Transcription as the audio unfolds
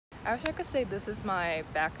I wish I could say this is my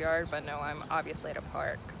backyard, but no, I'm obviously at a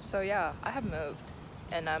park. So yeah, I have moved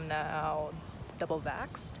and I'm now double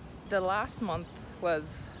vaxxed. The last month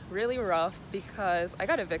was really rough because I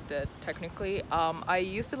got evicted technically. I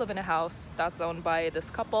used to live in a house that's owned by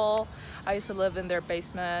this couple. I used to live in their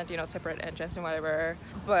basement, you know, separate entrance and whatever,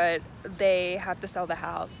 but they had to sell the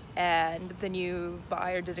house and the new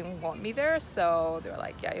buyer didn't want me there, so they were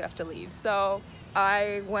like, yeah, you have to leave. So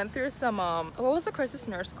I went through some what was the crisis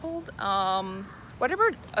nurse called,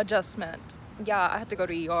 whatever adjustment. Yeah, I had to go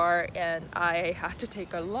to ER and I had to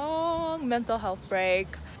take a long mental health break.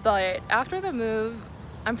 But after the move,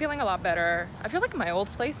 I'm feeling a lot better. I feel like my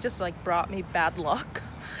old place just like brought me bad luck.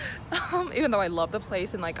 Even though I love the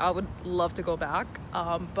place and like I would love to go back.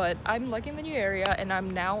 But I'm liking the new area and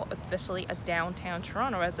I'm now officially a downtown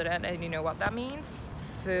Toronto resident, and you know what that means?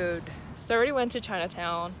 Food. So I already went to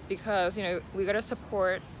Chinatown because, you know, we gotta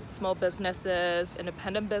support small businesses,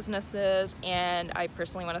 independent businesses, and I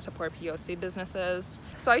personally want to support POC businesses.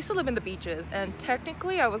 So I used to live in the beaches and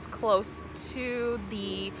technically I was close to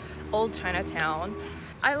the old Chinatown.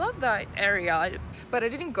 I love that area, but I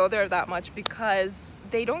didn't go there that much because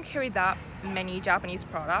they don't carry that many Japanese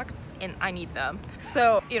products and I need them.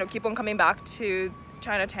 So, you know, keep on coming back to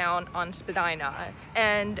Chinatown on Spadina.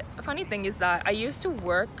 And a funny thing is that I used to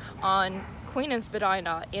work on Queen and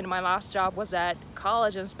Spadina, and my last job was at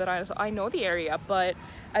college in Spadina, so I know the area, but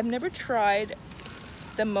I've never tried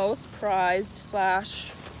the most prized slash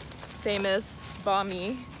famous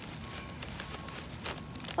Banh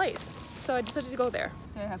place. So I decided to go there.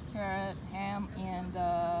 So it has carrot, ham, and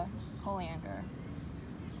coriander.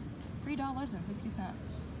 $3.50.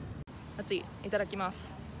 Let's eat.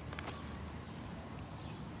 Itadakimasu.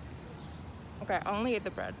 Okay, I only ate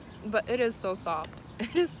the bread, but it is so soft.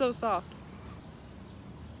 It is so soft.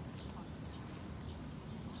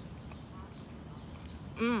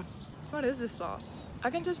 What is this sauce?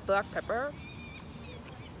 I can taste black pepper.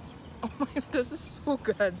 Oh my god, this is so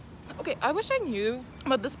good. Okay, I wish I knew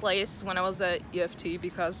about this place when I was at EFT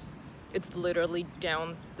because it's literally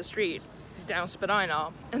down the street, down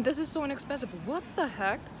Spadina. And this is so inexpensive. What the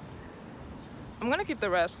heck? I'm gonna keep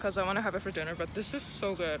the rest because I want to have it for dinner, but this is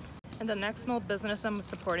so good. And the next small business I'm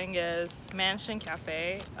supporting is Mashion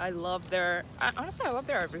Cafe. Honestly, I love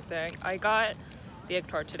their everything. I got the egg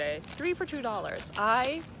tart today, 3 for $2.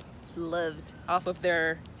 I lived off of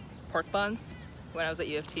their pork buns when I was at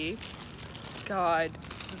UFT. God,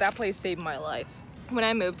 that place saved my life. When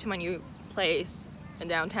I moved to my new place in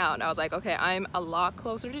downtown, I was like, okay, I'm a lot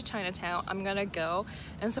closer to Chinatown. I'm gonna go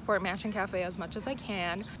and support Mashion Cafe as much as I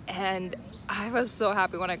can. And I was so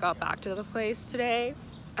happy when I got back to the place today.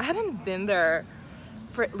 I haven't been there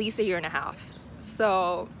for at least a year and a half.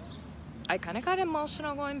 So I kind of got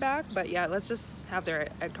emotional going back, but yeah, let's just have their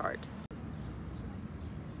egg tart.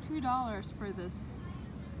 $2 for this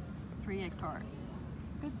 3 egg tarts.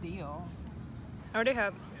 Good deal. I already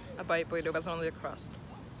had a bite, but it was only the crust.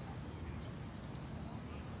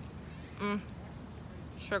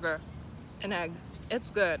 Sugar, an egg.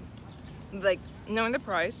 It's good. Like, knowing the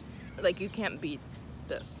price, like you can't beat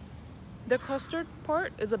this. The custard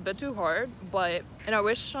part is a bit too hard, and I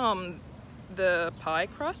wish the pie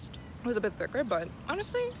crust was a bit thicker, but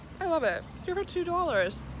honestly, I love it. 3 for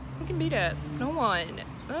 $2. Who can beat it? No one.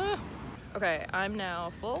 Okay, I'm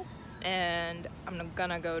now full, and I'm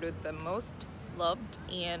gonna go to the most loved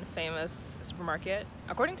and famous supermarket,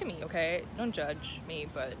 according to me, okay? Don't judge me,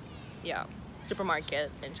 but yeah,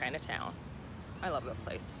 supermarket in Chinatown. I love that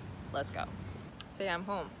place. Let's go. So yeah, I'm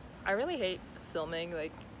home. I really hate filming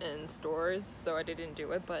like in stores, so I didn't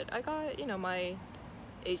do it, but I got, you know, my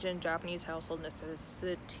Asian Japanese household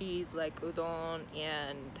necessities like udon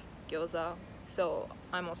and gyoza, so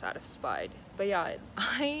I'm all satisfied. But yeah,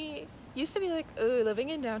 I used to be like, ooh, living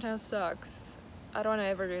in downtown sucks, I don't want to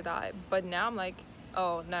ever do that, but now I'm like,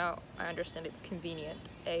 oh, now I understand it's convenient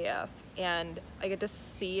AF, and I get to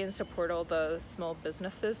see and support all the small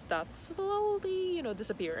businesses that's slowly, you know,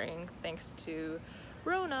 disappearing thanks to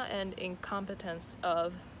Rona and incompetence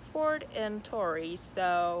of Ford and Tory.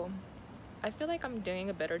 So I feel like I'm doing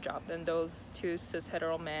a better job than those 2 cis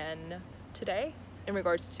hetero men today in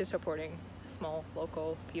regards to supporting small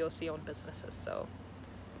local POC owned businesses. So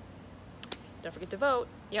don't forget to vote.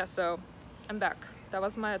 Yeah, so I'm back. That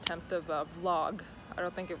was my attempt of a vlog. I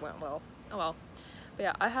don't think it went well. Oh well. But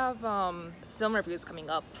yeah, I have film reviews coming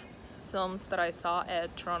up. Films that I saw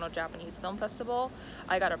at Toronto Japanese Film Festival.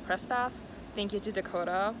 I got a press pass. Thank you to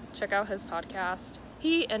Dakota. Check out his podcast.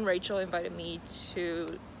 He and Rachel invited me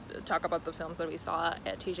to talk about the films that we saw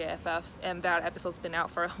at TJFF's, and that episode's been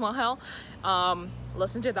out for a while.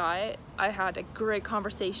 Listen to that. I had a great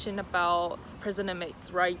conversation about prison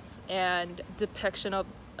inmates' rights and depiction of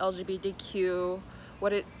LGBTQ,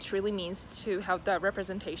 what it truly means to have that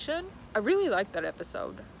representation. I really liked that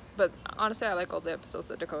episode, but honestly I like all the episodes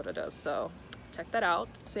that Dakota does, so check that out.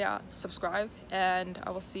 So yeah, subscribe, and I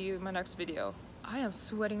will see you in my next video. I am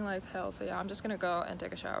sweating like hell, so yeah, I'm just gonna go and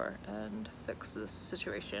take a shower and fix this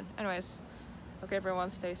situation. Anyways, okay everyone,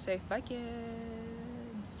 stay safe. Bye kids.